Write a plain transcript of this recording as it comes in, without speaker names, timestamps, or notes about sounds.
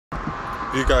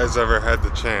If you guys ever had the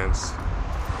chance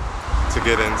to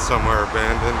get in somewhere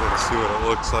abandoned and see what it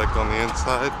looks like on the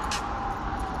inside,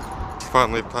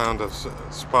 finally found a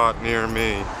spot near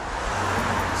me.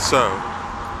 So,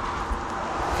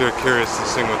 if you're curious to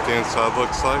see what the inside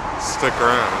looks like, stick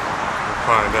around and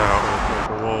find out. There's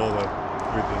like a wall that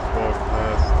we just walked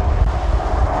past.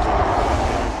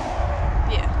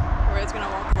 Yeah, we're just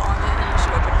gonna walk along it and you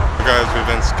should go check it out. Guys,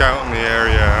 we've been scouting the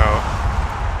area out.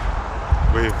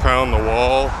 We found the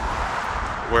wall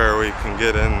where we can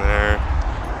get in there,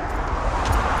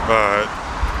 but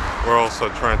we're also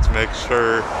trying to make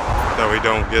sure that we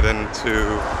don't get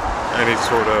into any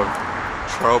sort of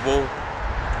trouble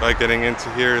by getting into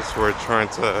here, so we're trying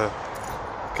to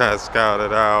kind of scout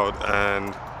it out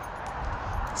and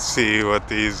see what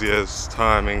the easiest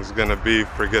timing is going to be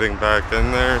for getting back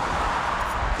in there,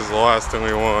 because the last thing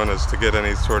we want is to get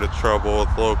any sort of trouble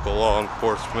with local law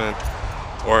enforcement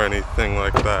or anything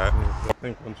like that. I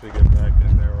think once we get back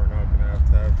in there, we're not going to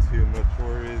have too much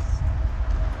worries.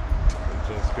 It's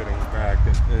just getting back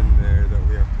in there that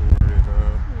we have to worry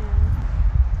about.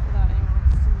 Without anyone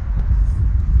seeing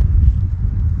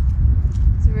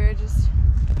us. So we're just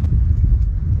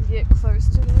get close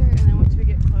to there, and then once we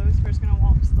get close, we're just gonna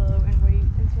walk slow and wait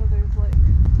until there's like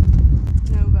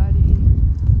nobody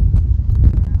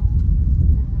around,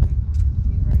 and then we can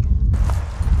get right in.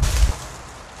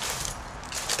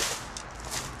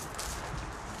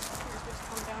 Just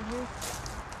come down here.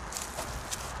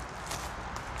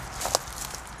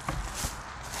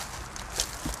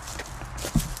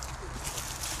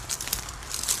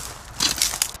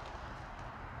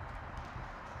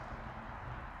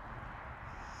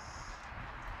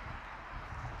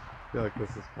 I feel like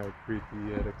this is kind of creepy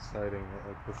yet exciting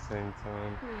at the same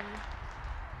time.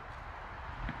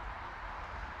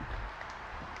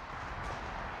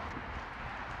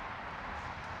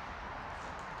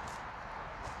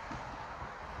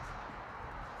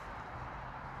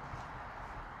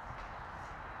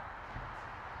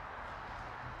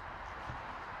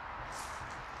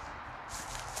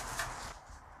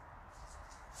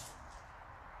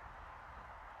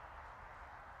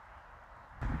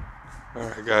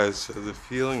 Alright guys, so the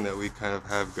feeling that we kind of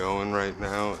have going right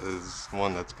now is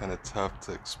one that's kind of tough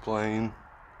to explain.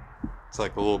 It's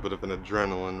like a little bit of an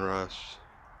adrenaline rush,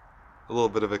 a little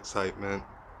bit of excitement,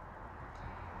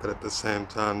 but at the same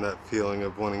time that feeling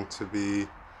of wanting to be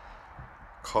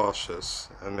cautious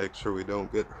and make sure we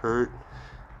don't get hurt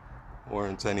or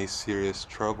into any serious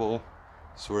trouble.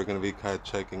 So we're going to be kind of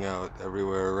checking out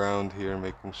everywhere around here,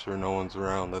 making sure no one's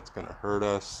around that's going to hurt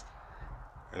us.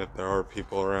 And if there are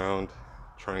people around,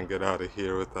 try and get out of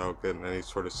here without getting any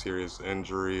sort of serious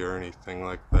injury or anything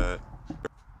like that.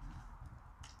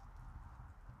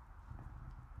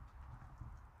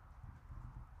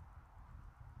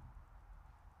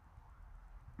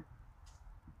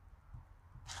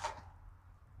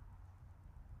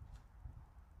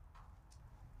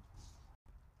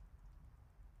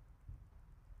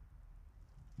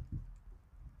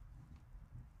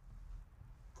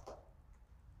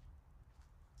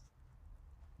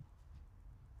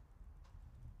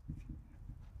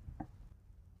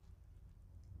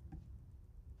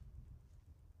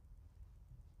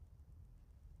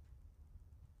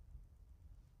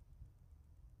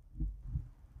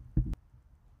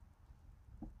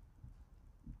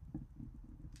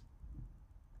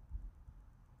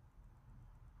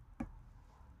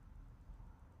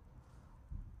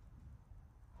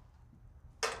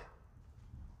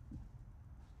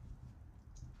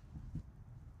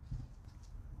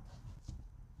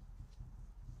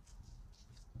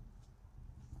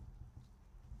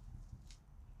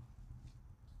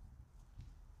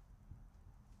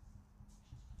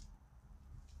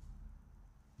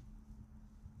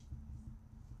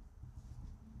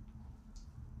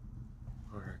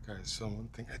 Alright guys, so one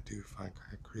thing I do find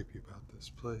kind of creepy about this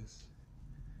place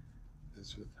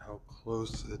is with how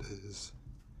close it is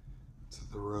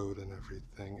to the road and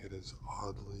everything, it is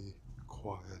oddly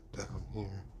quiet down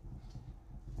here.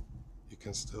 You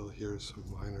can still hear some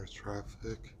minor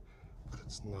traffic, but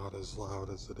it's not as loud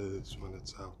as it is when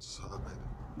it's outside.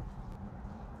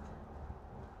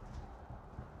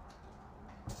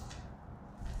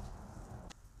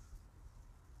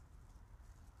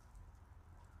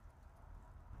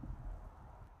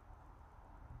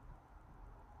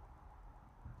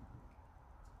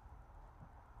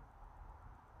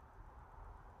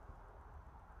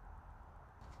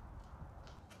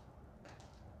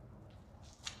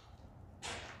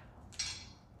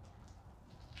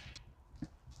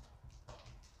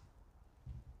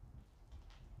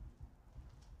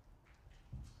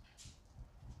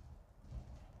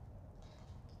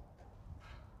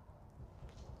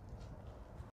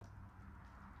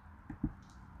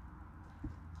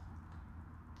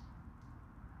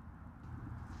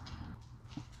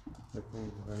 I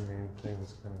think my main thing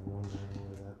is kind of wondering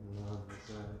where that knob is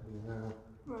at, you know?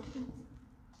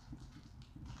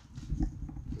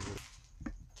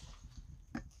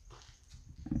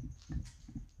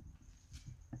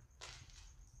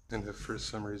 And if for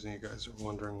some reason you guys are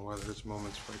wondering why there's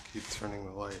moments where I keep turning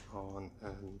the light on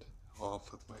and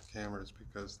off with my cameras,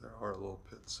 because there are little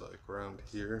pits like around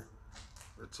here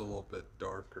where it's a little bit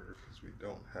darker because we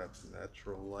don't have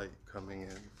natural light coming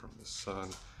in from the sun,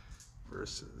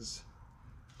 versus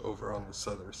over on this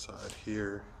other side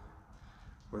here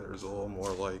where there's a little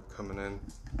more light coming in.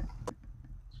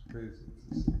 It's crazy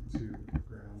to see too, the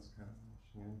ground's kind of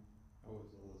washing in. Oh,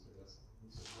 it's a lizard, that's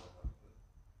a lizard.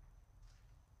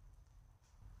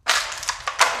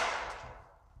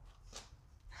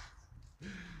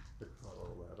 I caught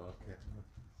all that on camera.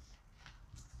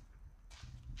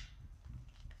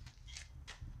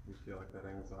 You feel like that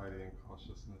anxiety and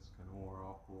cautiousness kind of wore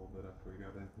off a little bit after we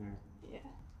got in here? Yeah.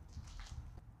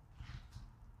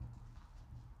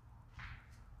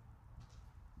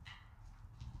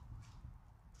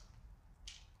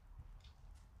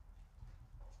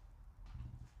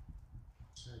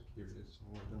 I'm curious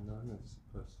on where the nun is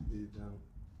supposed to be down.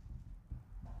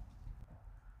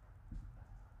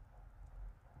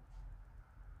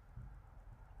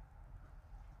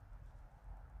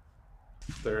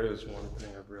 There is one thing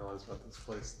I've realized about this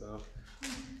place though,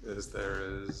 is there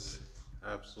is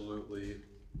absolutely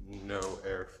no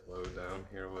airflow down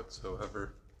here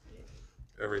whatsoever.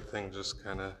 Everything just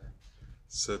kind of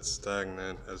sits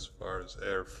stagnant as far as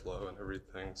airflow and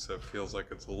everything, so it feels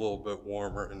like it's a little bit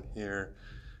warmer in here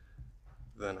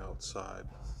than outside.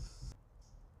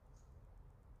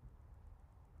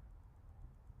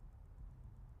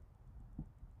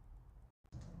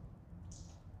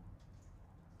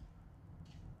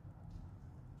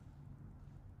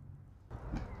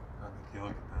 I think you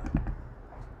look at that.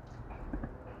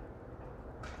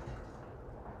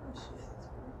 Oh shit.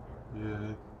 Yeah.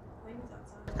 I think it's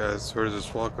outside. Guys, so we're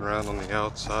just walking around on the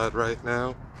outside right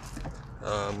now.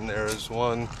 There is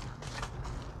one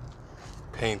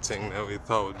painting that we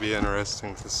thought would be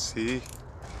interesting to see.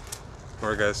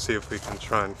 We're gonna see if we can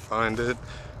try and find it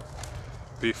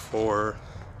before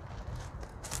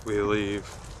we leave.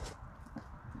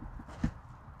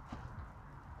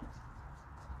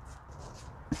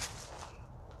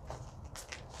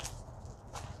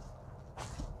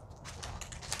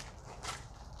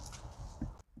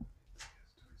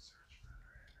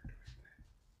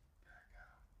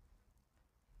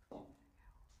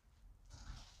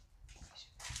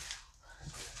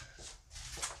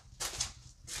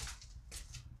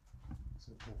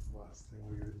 So I think the last thing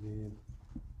we would need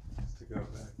is to go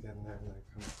back in there and then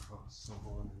come across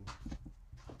someone and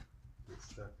get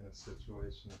stuck in a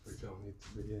situation if we don't need to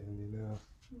be in, you know?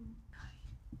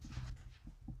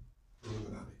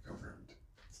 Illuminati confirmed.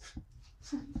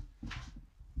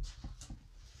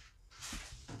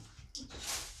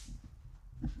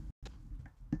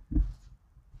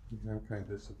 Yeah, I'm kind of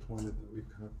disappointed that we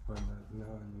couldn't find that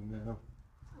nun, you know?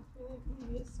 I feel like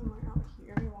maybe it's somewhere out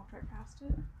here. We walked right past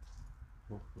it.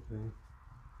 Hopefully.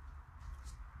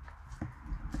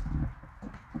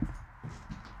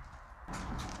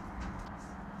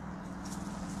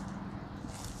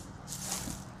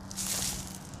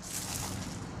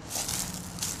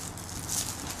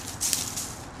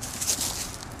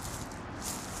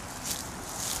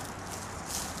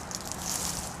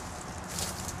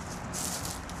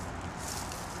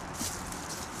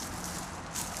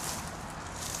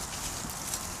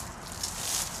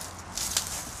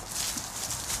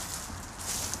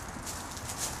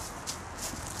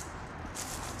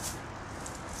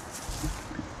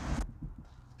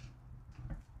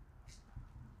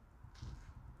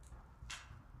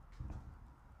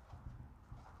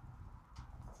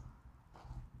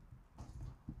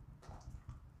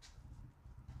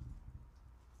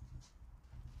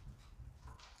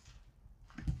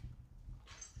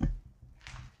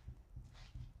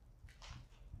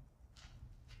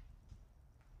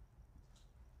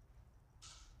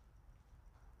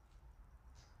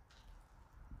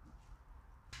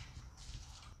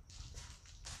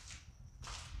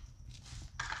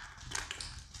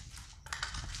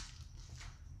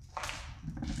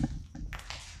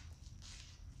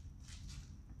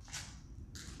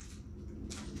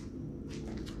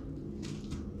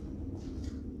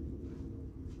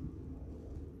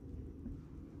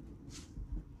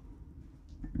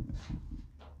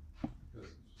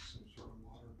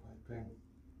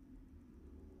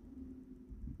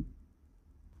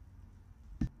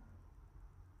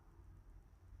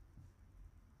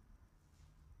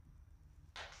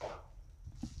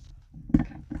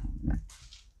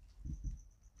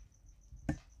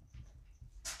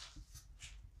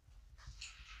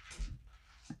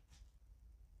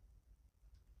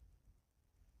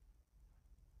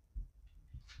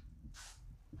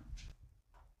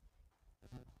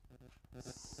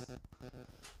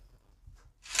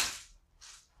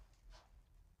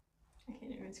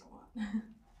 Oh,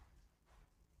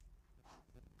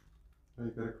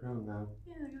 you got a crown now.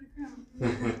 Yeah, I got a crown.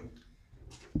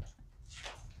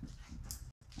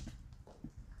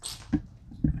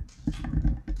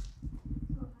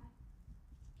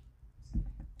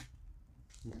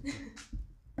 If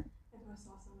I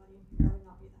saw somebody in here, I would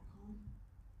not be that calm.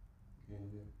 Yeah.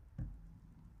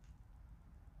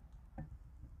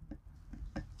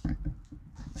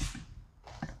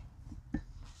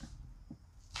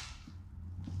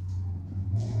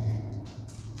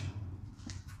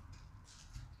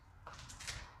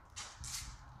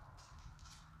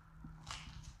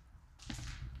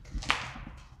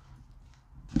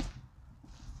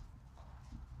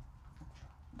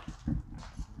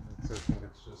 I think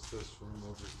it's just this room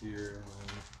over here, and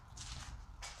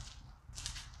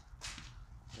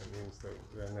then that means that,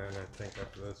 and then I think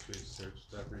after this we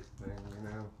searched everything, you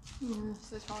know? Yeah, so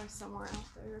there's probably somewhere out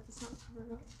there if it's not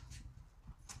covered up.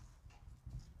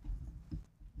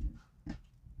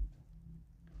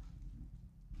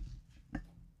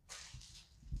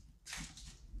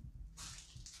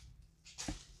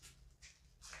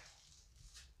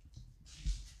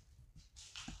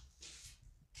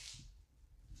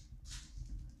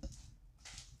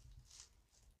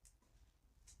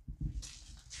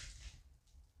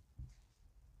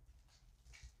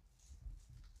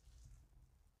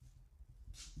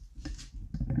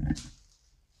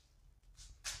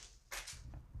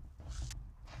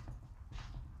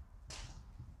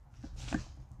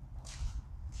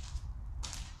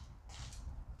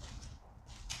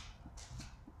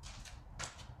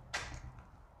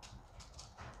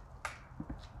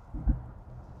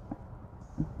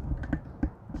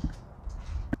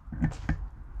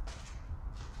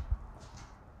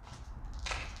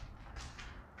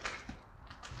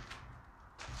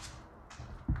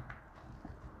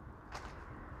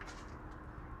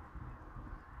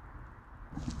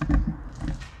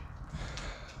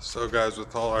 So guys,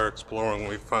 with all our exploring,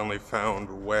 we finally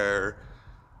found where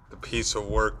the piece of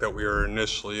work that we were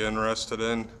initially interested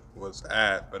in was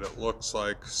at, but it looks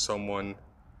like someone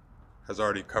has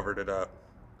already covered it up.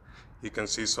 You can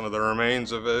see some of the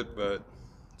remains of it, but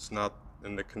it's not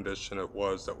in the condition it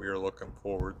was that we were looking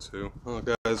forward to. Well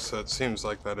guys, so it seems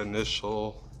like that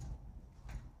initial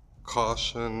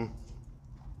caution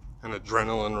and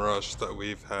adrenaline rush that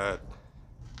we've had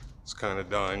is kind of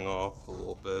dying off a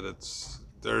little bit.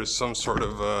 There's some sort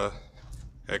of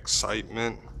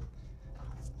excitement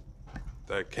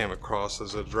that came across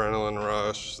as adrenaline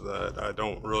rush that I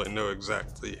don't really know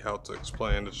exactly how to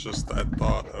explain. It's just that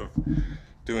thought of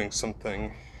doing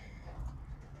something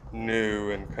new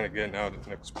and kind of getting out and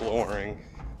exploring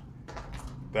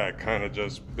that kind of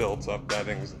just built up that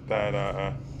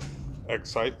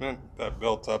excitement, that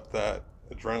built up that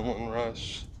adrenaline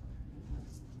rush,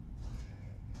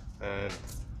 and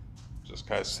just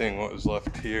kind of seeing what was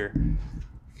left here.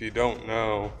 If you don't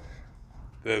know,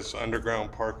 this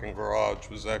underground parking garage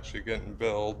was actually getting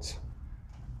built,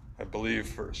 I believe,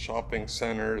 for a shopping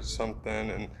center or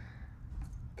something, and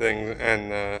things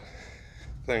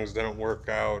didn't work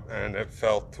out, and it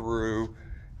fell through,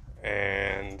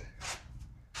 and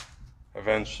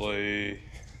eventually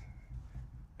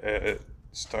it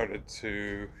started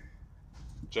to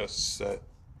just sit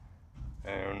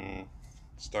and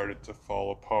started to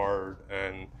fall apart.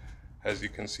 And as you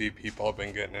can see, people have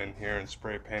been getting in here and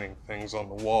spray painting things on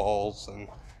the walls, and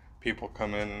people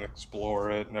come in and explore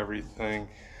it and everything.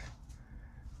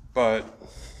 But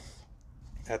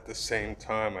at the same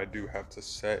time, I do have to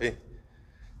say,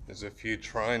 is if you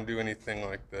try and do anything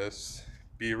like this,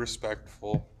 be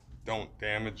respectful, don't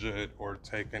damage it or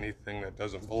take anything that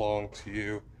doesn't belong to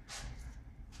you,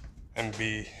 and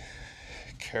be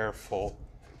careful.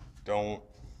 Don't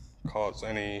cause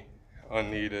any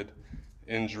unneeded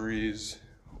injuries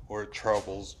or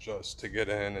troubles just to get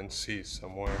in and see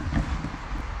somewhere.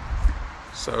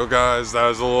 So guys, that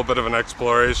was a little bit of an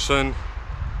exploration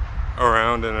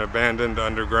around an abandoned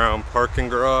underground parking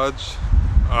garage.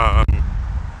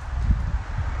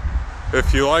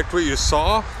 If you liked what you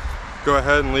saw, go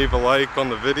ahead and leave a like on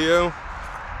the video,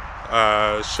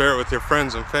 share it with your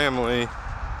friends and family,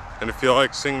 and if you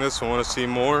like seeing this and want to see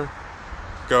more,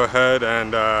 go ahead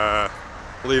and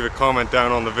leave a comment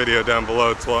down on the video down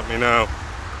below to let me know.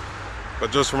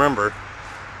 But just remember,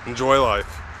 enjoy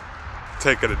life,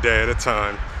 take it a day at a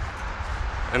time,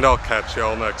 and I'll catch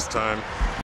y'all next time.